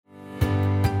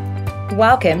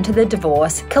Welcome to the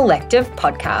Divorce Collective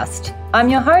podcast. I'm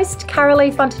your host,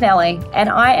 Caralee Fontenele, and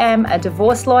I am a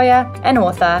divorce lawyer and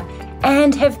author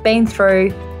and have been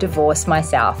through divorce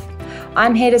myself.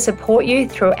 I'm here to support you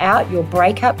throughout your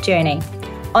breakup journey.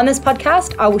 On this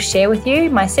podcast, I will share with you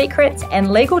my secrets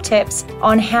and legal tips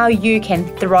on how you can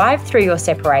thrive through your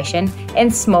separation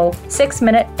in small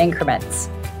 6-minute increments.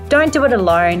 Don't do it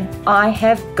alone. I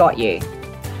have got you.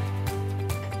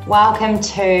 Welcome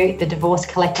to the Divorce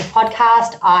Collective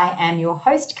podcast. I am your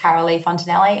host, Caralee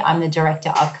Fontenele. I'm the Director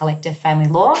of Collective Family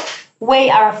Law. We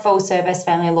are a full-service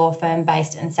family law firm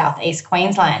based in Southeast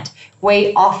Queensland.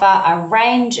 We offer a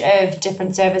range of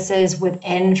different services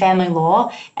within family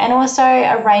law and also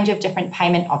a range of different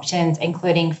payment options,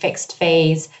 including fixed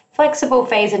fees, flexible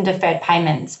fees and deferred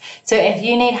payments. So if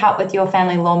you need help with your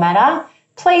family law matter,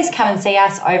 please come and see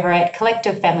us over at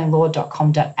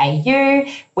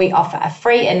collectivefamilylaw.com.au. We offer a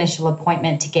free initial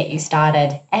appointment to get you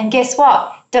started. And guess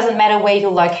what? Doesn't matter where you're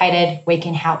located, we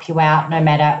can help you out no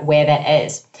matter where that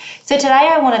is. So today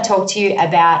I want to talk to you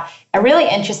about a really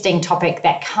interesting topic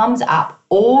that comes up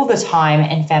all the time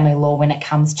in family law when it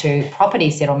comes to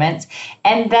property settlements,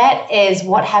 and that is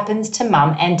what happens to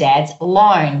mum and dad's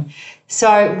loan.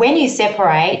 So when you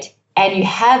separate and you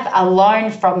have a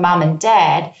loan from mum and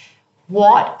dad,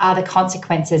 what are the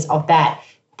consequences of that?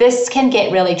 This can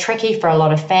get really tricky for a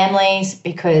lot of families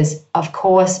because, of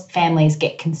course, families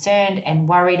get concerned and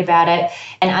worried about it,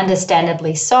 and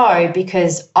understandably so,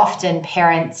 because often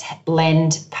parents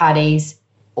lend parties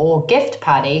or gift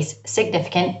parties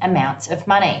significant amounts of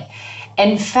money.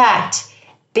 In fact,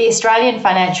 the Australian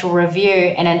Financial Review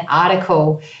in an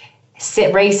article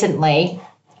recently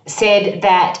said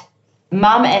that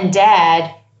mum and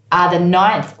dad are the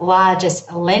 9th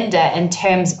largest lender in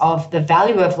terms of the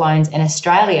value of loans in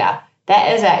Australia.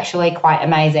 That is actually quite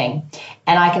amazing.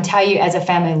 And I can tell you, as a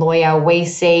family lawyer, we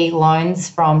see loans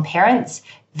from parents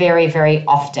very, very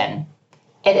often.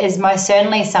 It is most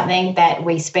certainly something that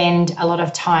we spend a lot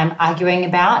of time arguing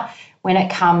about when it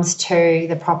comes to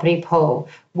the property pool,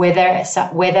 whether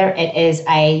it is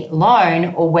a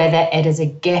loan or whether it is a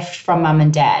gift from mum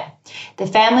and dad. The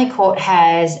family court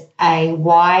has a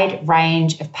wide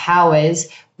range of powers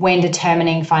when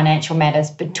determining financial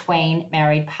matters between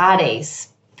married parties.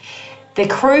 The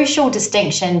crucial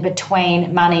distinction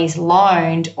between monies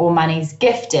loaned or monies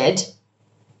gifted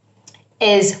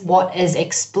is what is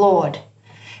explored.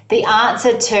 The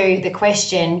answer to the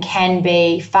question can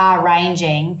be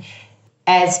far-ranging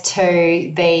as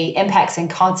to the impacts and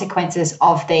consequences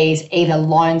of these either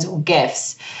loans or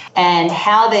gifts and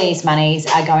how these monies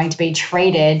are going to be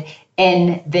treated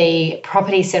in the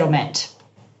property settlement.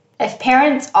 If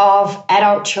parents of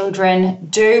adult children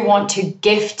do want to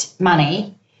gift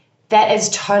money, that is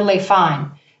totally fine.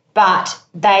 But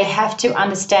they have to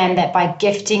understand that by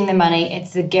gifting the money,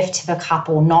 it's the gift to the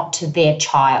couple, not to their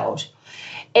child.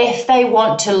 If they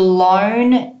want to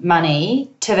loan money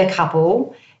to the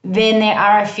couple, then there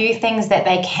are a few things that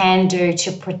they can do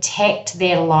to protect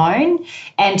their loan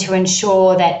and to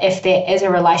ensure that if there is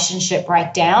a relationship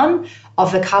breakdown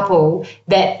of the couple,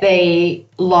 that the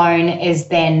loan is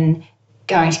then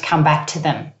going to come back to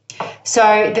them.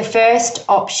 So the first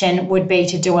option would be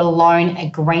to do a loan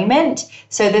agreement.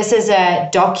 So this is a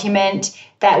document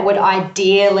that would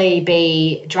ideally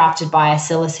be drafted by a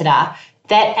solicitor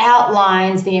that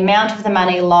outlines the amount of the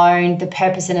money loaned, the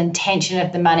purpose and intention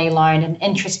of the money loaned, an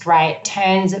interest rate,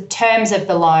 terms of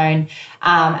the loan,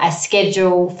 a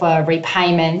schedule for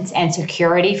repayments and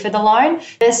security for the loan.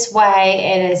 This way,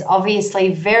 it is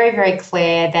obviously very, very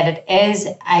clear that it is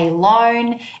a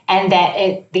loan and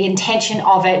that the intention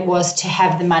of it was to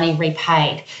have the money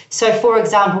repaid. So, for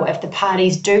example, if the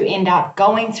parties do end up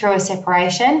going through a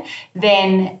separation,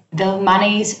 then the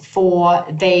monies for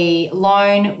the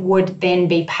loan would then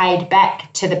be paid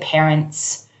back to the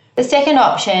parents. The second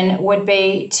option would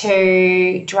be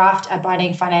to draft a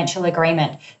binding financial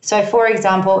agreement. So, for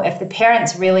example, if the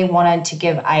parents really wanted to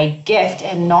give a gift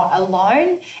and not a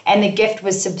loan, and the gift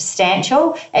was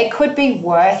substantial, it could be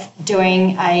worth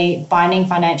doing a binding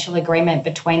financial agreement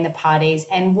between the parties.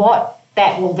 And what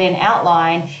that will then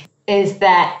outline is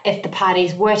that if the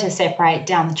parties were to separate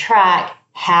down the track,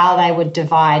 how they would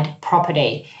divide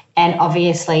property. And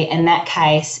obviously, in that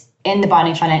case, in the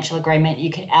binding financial agreement,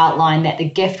 you could outline that the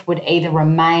gift would either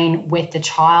remain with the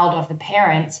child of the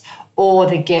parents or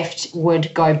the gift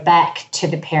would go back to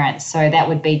the parents. So that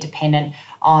would be dependent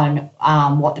on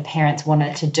what the parents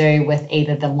wanted to do with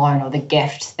either the loan or the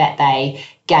gift that they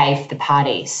gave the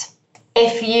parties.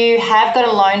 If you have got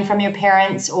a loan from your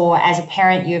parents, or as a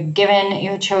parent you've given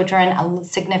your children a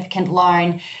significant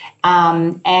loan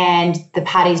and the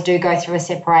parties do go through a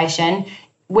separation,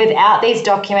 without these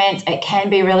documents, it can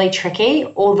be really tricky,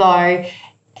 although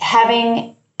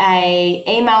having an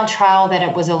email trail that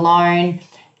it was a loan,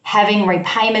 having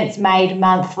repayments made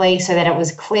monthly so that it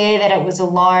was clear that it was a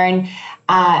loan,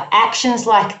 actions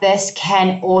like this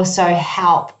can also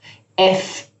help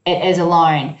if it is a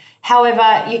loan.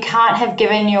 However, you can't have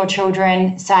given your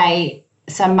children, say,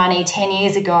 some money 10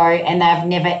 years ago and they've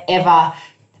never ever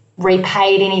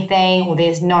repaid anything, or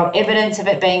there's no evidence of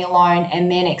it being a loan,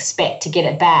 and then expect to get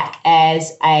it back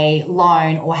as a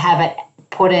loan or have it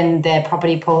put in the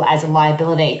property pool as a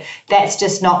liability. That's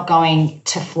just not going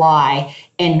to fly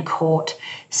in court.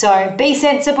 So be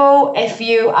sensible if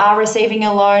you are receiving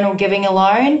a loan or giving a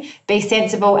loan. Be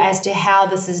sensible as to how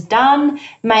this is done.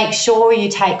 Make sure you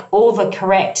take all the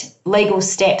correct legal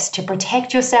steps to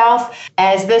protect yourself,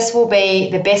 as this will be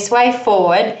the best way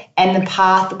forward and the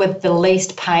path with the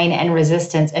least pain and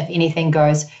resistance if anything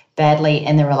goes badly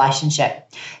in the relationship.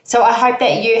 So I hope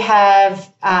that you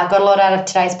have got a lot out of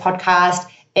today's podcast.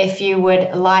 If you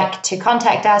would like to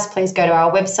contact us, please go to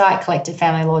our website,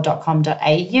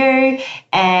 collectivefamilylaw.com.au,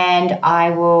 and I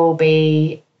will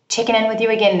be checking in with you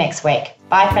again next week.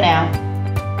 Bye for now.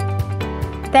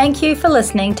 Thank you for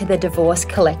listening to the Divorce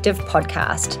Collective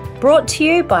podcast, brought to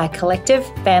you by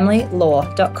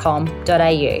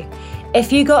collectivefamilylaw.com.au.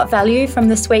 If you got value from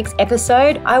this week's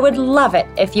episode, I would love it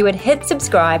if you would hit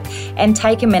subscribe and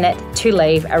take a minute to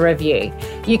leave a review.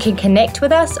 You can connect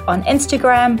with us on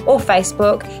Instagram or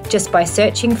Facebook just by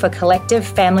searching for Collective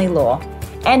Family Law.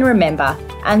 And remember,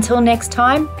 until next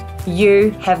time,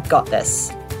 you have got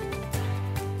this.